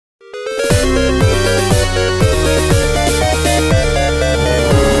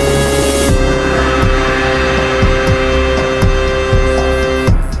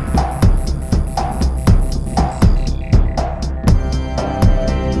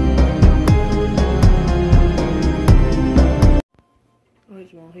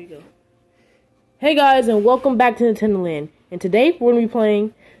First of all, here you go. Hey guys, and welcome back to Nintendo Land. And today we're gonna be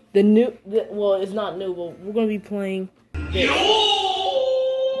playing well, it's not new, but we're gonna be playing this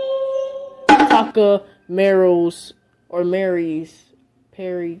Takuramu's or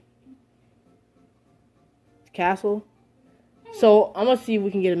Perry Castle. So I'm gonna see if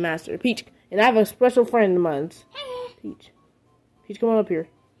we can get a master. Peach, and I have a special friend of mine. Peach, come on up here.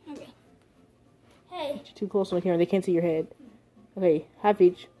 Okay. Hey. You're too close on the camera; they can't see your head. Okay, hi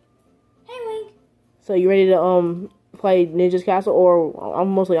Peach. Hey Wink. So you ready to play Ninja's Castle, or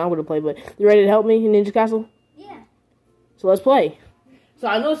I'm gonna play, but you ready to help me in Ninja's Castle? Yeah. So let's play. So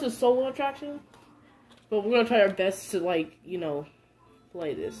I know it's a solo attraction, but we're gonna try our best to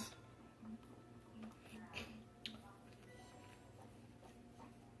play this.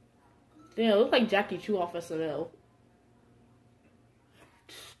 Damn, it looks like Jackie Chu off SNL.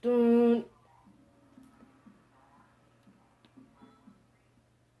 Dun.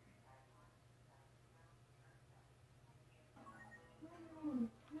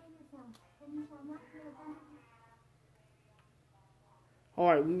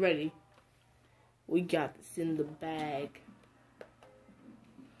 Alright, we ready. We got this in the bag.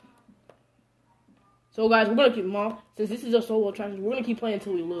 So guys, we're gonna keep since this is a solo attraction, we're gonna keep playing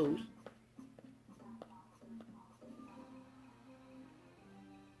until we lose.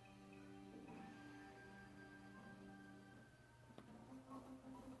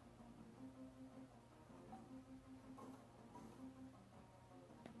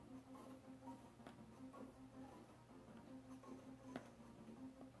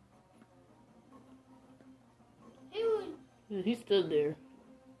 He stood there.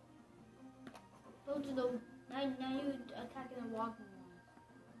 Those are the now you attacking the walking ones.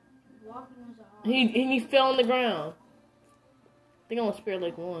 Walking ones are hard. He fell on the ground. I think I'm gonna spare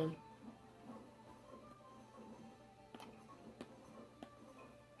like one.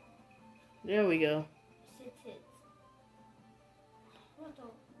 There we go. 6 hits. What the?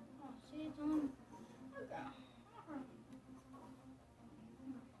 Oh, see it's on. Okay.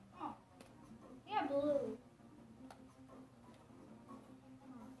 Oh, yeah, blue.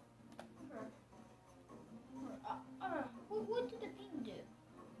 What did the pink do?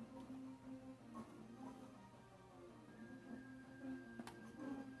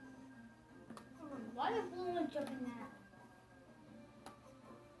 Why are blue ones jumping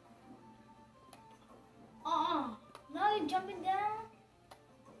now? Now they're jumping down?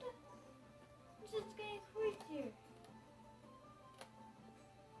 This is getting crazier.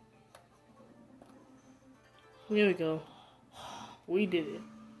 Here we go. We did it.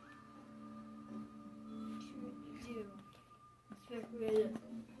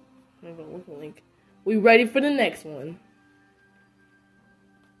 I'm gonna look at the link. We ready for the next one?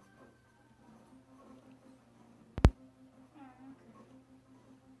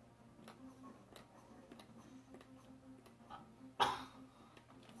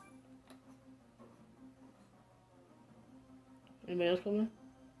 Anybody else coming?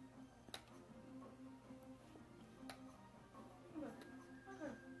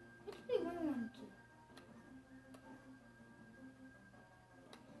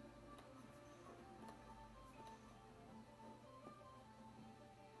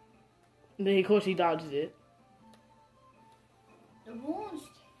 And then of course he dodges it. The balloons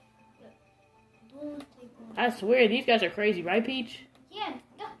take one. I swear these guys are crazy, right, Peach? Yeah,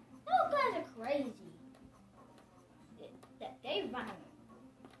 those guys are crazy. They run.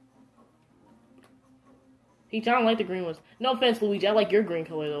 Peach, I don't like the green ones. No offense, Luigi. I like your green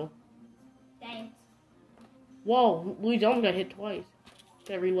color though. Thanks. Whoa, Luigi, I almost got hit twice.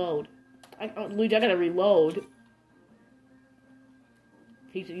 Gotta reload. Luigi, I gotta reload.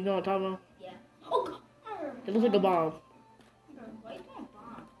 Peach, you know what I'm talking about? Yeah. Oh God. It looks like a bomb. Why are you throwing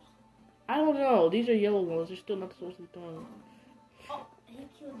bombs? I don't know. These are yellow ones. They're still not supposed to be thrown. Oh, he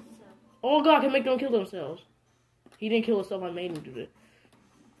killed himself. Oh God, I can make them kill themselves. He didn't kill himself. I made him do it.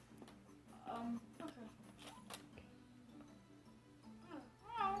 Okay.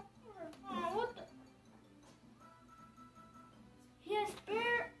 What the? He has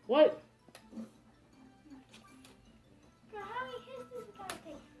spare. What? How many hits does this guy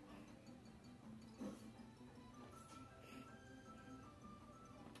take?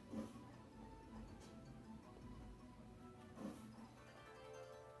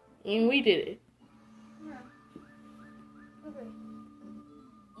 And we did it. Okay.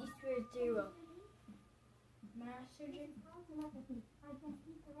 Easter 0. Mass surgeon.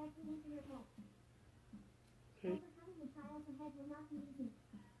 Okay.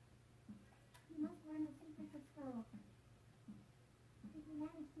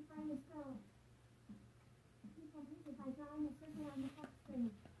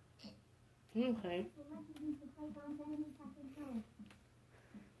 Okay.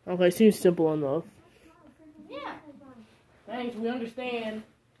 Okay, seems simple enough. Yeah. Thanks, we understand.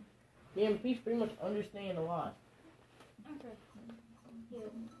 Me and Peach pretty much understand a lot. Okay. Yeah.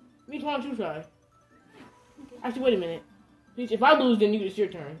 Peach, why don't you try? Actually, wait a minute. Peach, if I lose, then it's your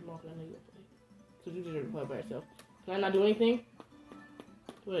turn. No, I know you play. Because you deserve to play by yourself. Can I not do anything?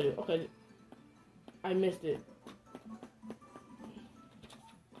 What do I do? Okay. I missed it.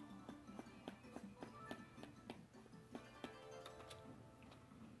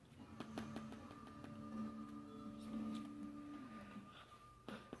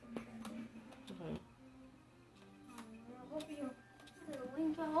 Okay.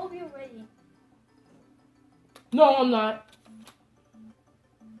 I hope you're ready. No, I'm not.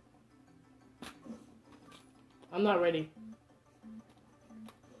 I'm not ready.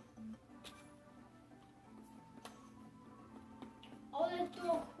 Oh, let's do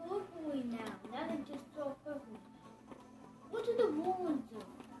a quickly now. Now let's just do a quickly. What do the blue ones do?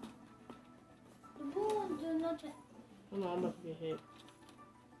 The blue ones do nothing. Oh no, I'm about to get hit.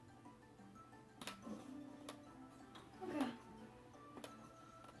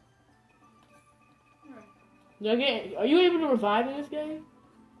 Okay. Are you able to revive in this game?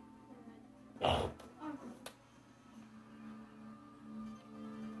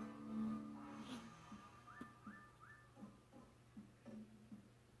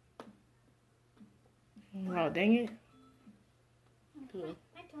 Oh, dang it. Good.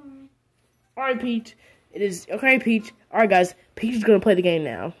 Alright, Peach. It is... Okay, Peach. Alright, guys. Peach is going to play the game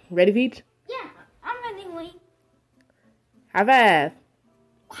now. Ready, Peach? Yeah, I'm ready, Lee. High five.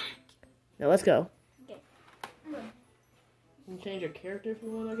 Now, let's go. Okay. You can change your character if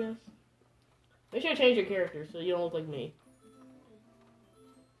you want, I guess. Make sure you change your character so you don't look like me.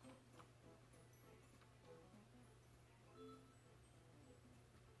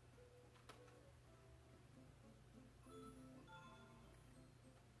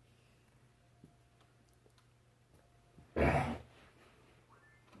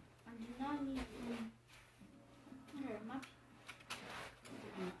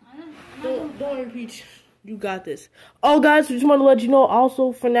 Don't worry, Peach. You got this. Oh, guys, I just want to let you know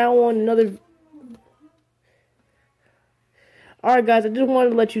also for now on another... Alright, guys, I just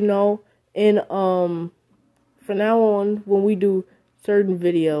wanted to let you know for now on when we do certain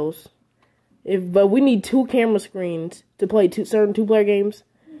videos, but we need 2 camera screens to play certain 2-player games.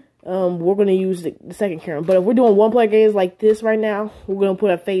 We're going to use the second camera. But if we're doing 1-player games like this right now, we're going to put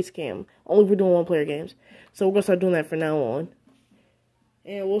a face cam. Only if we're doing 1-player games. So we're going to start doing that from now on.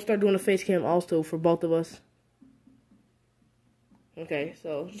 And we'll start doing a face cam also for both of us. Okay,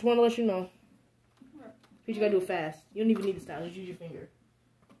 so just want to let you know. Peach, you got to do it fast. You don't even need the stylus. Just use your finger.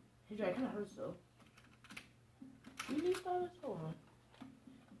 It kind of hurts though. You need stylus? Hold on.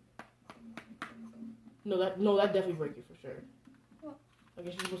 No, that definitely break you for sure. I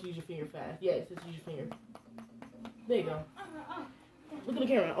guess you're supposed to use your finger fast. Yeah, it says use your finger. There you go. Look at the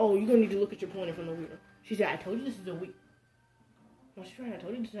camera. Oh, you're going to need to look at your pointer from the wheel. She said, I told you this is a weird... No, she's right. I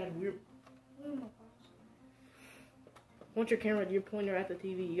told you this is a weird... Point your camera, your pointer at the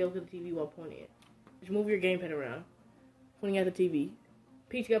TV. You gotta look at the TV while pointing it. Just move your gamepad around. Pointing at the TV.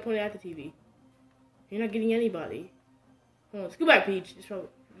 Peach, you gotta point it at the TV. You're not getting anybody. Hold on, scoot back, Peach. You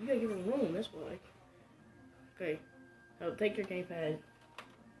gotta give them room, that's why. Okay. Now take your gamepad.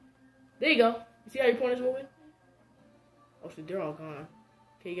 There you go. You see how your pointer's moving? Oh, so they're all gone.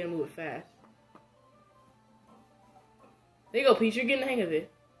 Okay, you gotta move it fast. There you go, Peach. You're getting the hang of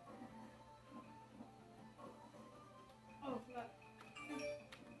it.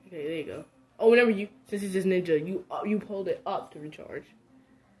 Okay, there you go. Oh, whenever since it's just ninja, you hold it up to recharge.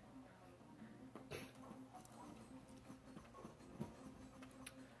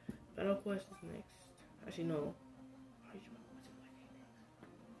 Battle Quest is next. Actually, no.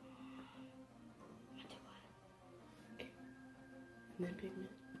 And then Pigment.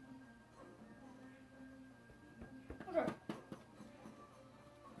 Okay.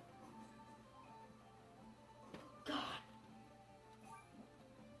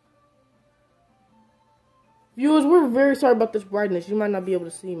 Viewers, we're very sorry about this brightness. You might not be able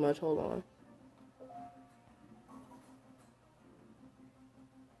to see much. Hold on.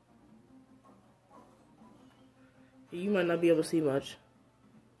 You might not be able to see much.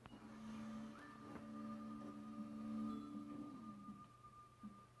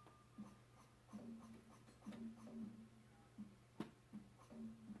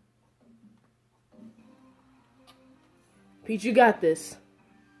 Peach, you got this.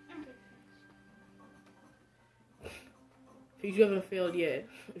 Peach, you haven't failed yet.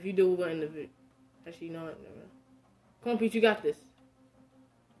 If you do, we'll end the video. Actually, no, never. Come on, Peach, you got this.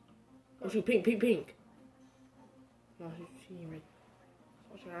 Oh, shoot, pink. No, she ain't ready.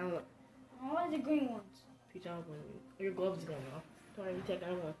 I don't want. I want the green ones. Peach, I don't want you. Your gloves going off. Don't let me take that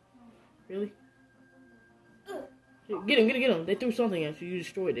one. Really? Get him. They threw something at you. You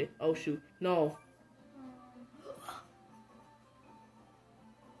destroyed it. Oh, shoot. No.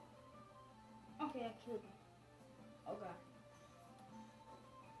 Okay, I killed him. Oh, God.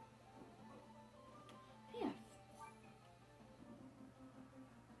 Yeah.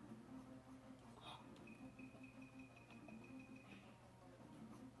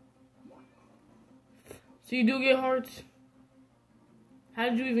 So you do get hearts? How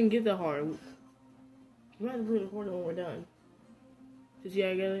did you even get the heart? You might have to play the recording when we're done. Did you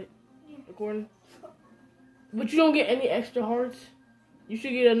get it? Yeah. Recording? But you don't get any extra hearts? You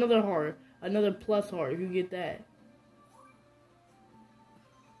should get another heart. Another plus heart if you get that.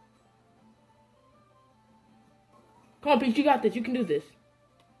 Come on, Peach, you got this. You can do this.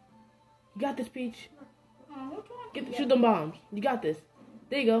 You got this, Peach. Shoot them bombs. You got this.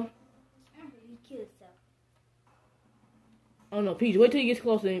 There you go. You kill yourself. Oh no, Peach, wait till he gets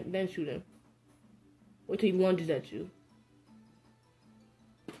close and then shoot him. Wait till he lunges at you.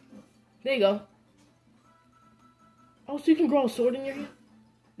 There you go. Oh, so you can grow a sword in your hand?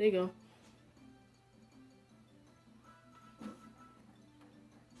 There you go.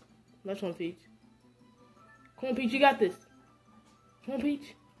 Nice one, Peach. Come on, Peach, you got this. Come on,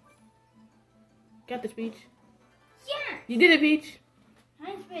 Peach. Got this, Peach. Yeah! You did it, Peach.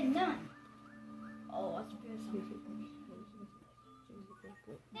 I spent none. Oh, I spent something.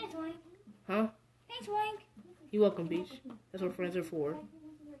 Thanks, Wink. Huh? Thanks, Wink. You're welcome, Peach. That's what friends are for.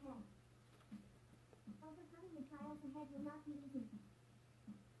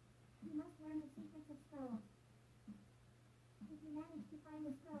 You must learn the secrets of skulls. If you manage to find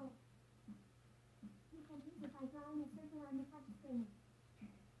the skull, you can use it by drawing a circle on the touch screen.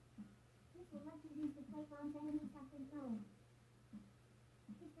 This will let you use the playground's enemies have been thrown.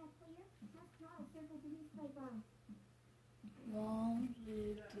 Is that clear? Just draw a circle to use playground. 1,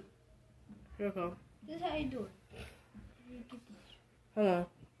 2, 3. Here we go. This is how you do it. You get this. Hello.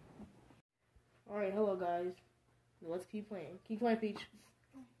 Alright, hello, guys. Let's keep playing. Keep playing, Peach.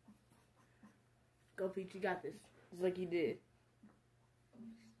 Go, Peach, you got this. Just like you did.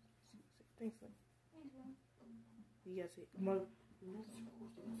 Thanks, man. You gotta say,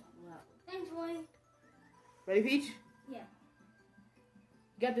 Thanks, Wink. ready, Peach? Yeah.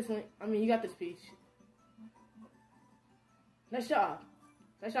 You got this one. You got this, Peach. Nice job.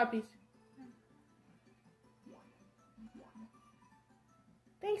 Nice job, Peach.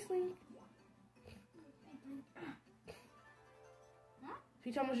 Thanks, Link.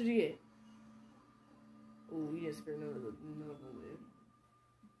 Peach, how much did you get? Ooh, you just scared none of them live.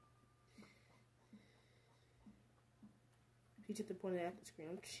 Peach at the point at the screen.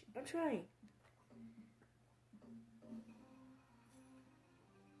 I'm trying.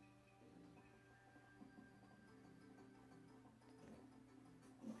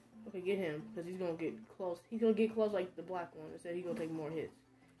 Okay, get him, because he's gonna get close. He's gonna get close like the black one. Instead, he's gonna take more hits.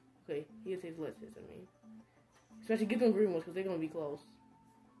 Okay, he gonna take less hits, Especially get them green ones, because they're gonna be close.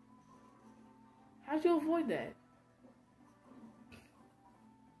 How'd you avoid that?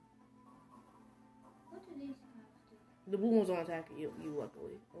 What do these guys do? The blue ones aren't attacking you,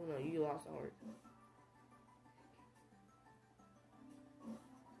 luckily. Oh no, you lost a heart.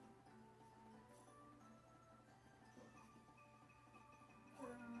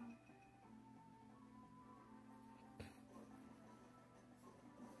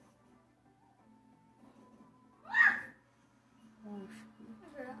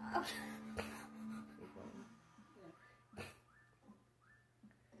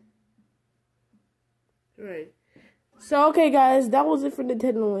 Right. So, okay, guys, that was it for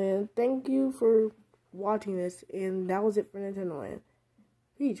Nintendo Land. Thank you for watching this, and that was it for Nintendo Land.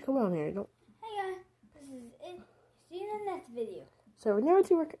 Peach, come on here. Don't. Hey, guys. This is it. See you in the next video. So, remember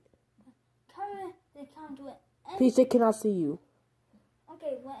to Comment the comment when. Peach, they cannot see you.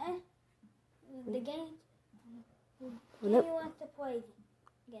 Okay, when the game you want to play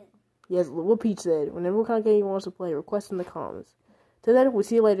again. Yes, what Peach said. Whenever what kind of game you want us to play, request in the comments. Till then, we'll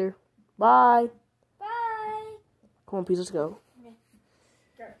see you later. Bye. Bye. Come on, Peach, let's go.